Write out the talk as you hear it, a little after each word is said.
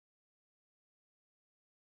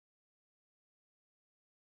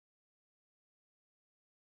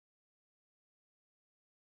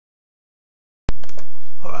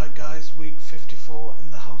week 54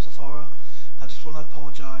 in the House of Horror. I just want to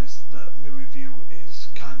apologise that my review is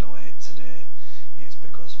kinda late today. It's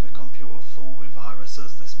because my computer was full with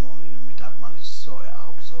viruses this morning and my dad managed to sort it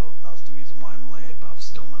out, so that's the reason why I'm late, but I've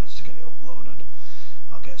still managed to get it uploaded.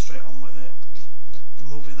 I'll get straight on with it. The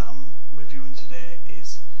movie that I'm reviewing today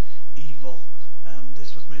is Evil.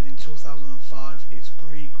 This was made in 2005. It's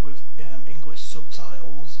Greek with English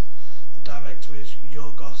subtitles. The director is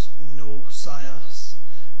Yorgos Noussias,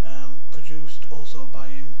 produced also by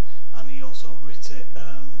him, and he also wrote it.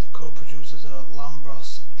 The co-producers are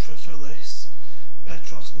Lambros, Trifillis,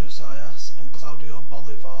 Petros, Noussias, and Claudio,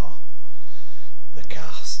 Bolivar. The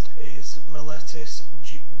cast is Meletis,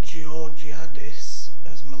 Georgiadis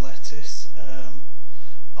as Meletis,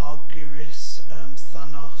 Argiris,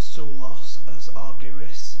 Thanasoulas as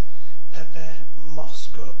Argiris, Pepi,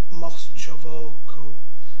 Moschovakou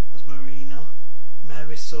as Marina,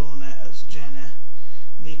 Tsoni as Jenny,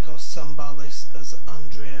 Nikos, Sambalis as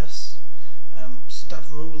Andreas,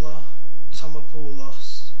 Stavroula, Thomopoulou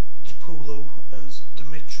as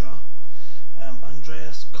Dimitra,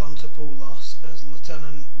 Andreas, Kontopoulos as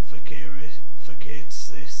Lieutenant Argiris.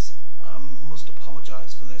 I must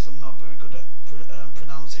apologise for this, I'm not very good at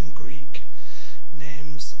pronouncing Greek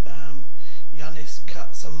names. Yannis,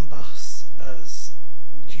 Katsambas as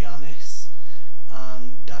Yannis,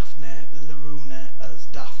 and Daphne, Larouni as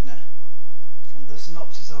Daphne. And the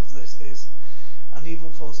synopsis of this is: an evil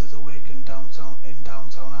force is awakened in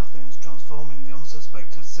downtown Athens, transforming the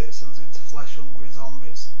unsuspected citizens into flesh-hungry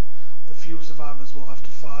zombies. The few survivors will have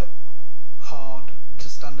to fight hard to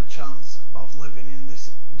stand a chance of living in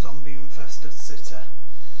this zombie-infested city.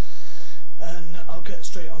 And I'll get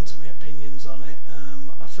straight on to my opinions on it.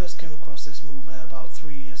 I first came across this movie about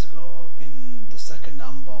 3 years ago in the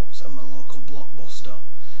second-hand box at my local Blockbuster,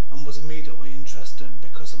 and was immediately interested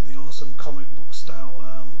because of the awesome comic book style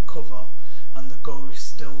cover and the gory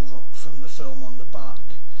stills from the film on the back.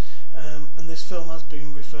 And this film has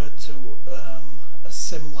been referred to as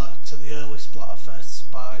similar to the early splatterfests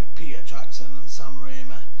by Peter Jackson and Sam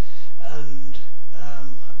Raimi, and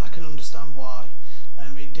I can understand why.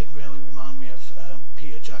 It did really remind me of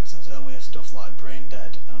Peter Jackson's earlier stuff like Brain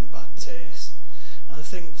Dead and Bad Taste, and I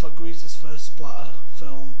think for Greece's first splatter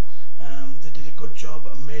film, they did a good job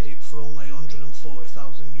and made it for only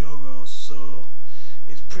 €140,000, so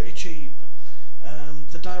it's pretty cheap.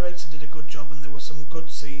 The director did a good job, and there were some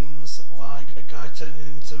good scenes, like a guy turning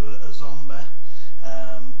into a zombie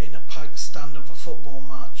in a packed stand of a football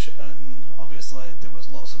match, and obviously there was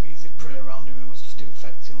lots of easy prey around him. He was just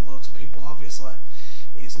infecting loads of people. Obviously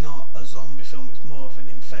it's not a zombie film, it's more of an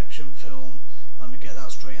infection film, let me get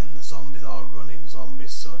that straight, and the zombies are running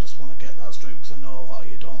zombies, so I just want to get that straight because I know a lot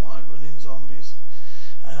of you don't like running zombies.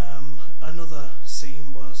 Another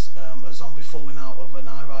scene was a zombie falling out of an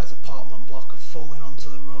high-rise apartment block, falling onto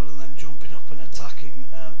the road and then jumping up and attacking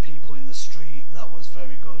people in the street. That was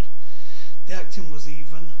very good. The acting was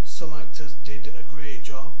even. Some actors did a great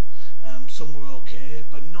job, some were okay,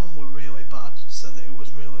 but none were really bad, so that it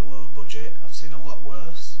was really low budget. I've seen a lot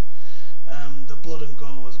worse. The blood and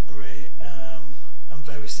gore was great, and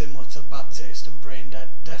very similar to Bad Taste and Brain Dead.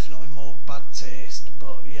 Definitely more Bad Taste,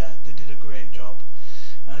 but yeah, they did a great job.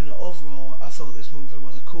 And overall, I thought this movie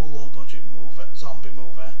was a cool low-budget zombie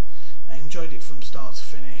movie. I enjoyed it from start to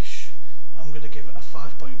finish. I'm going to give it a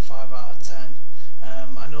 5.5 out of 10.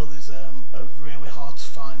 I know there's a really hard to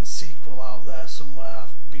find sequel out there somewhere.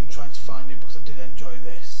 I've been trying to find it because I did enjoy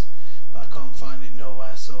this, but I can't find it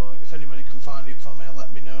nowhere, so if anybody can find it for me,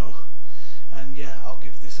 let me know. And yeah, I'll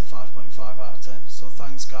give this a 5.5 out of 10. So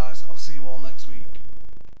thanks guys, I'll see you all next week.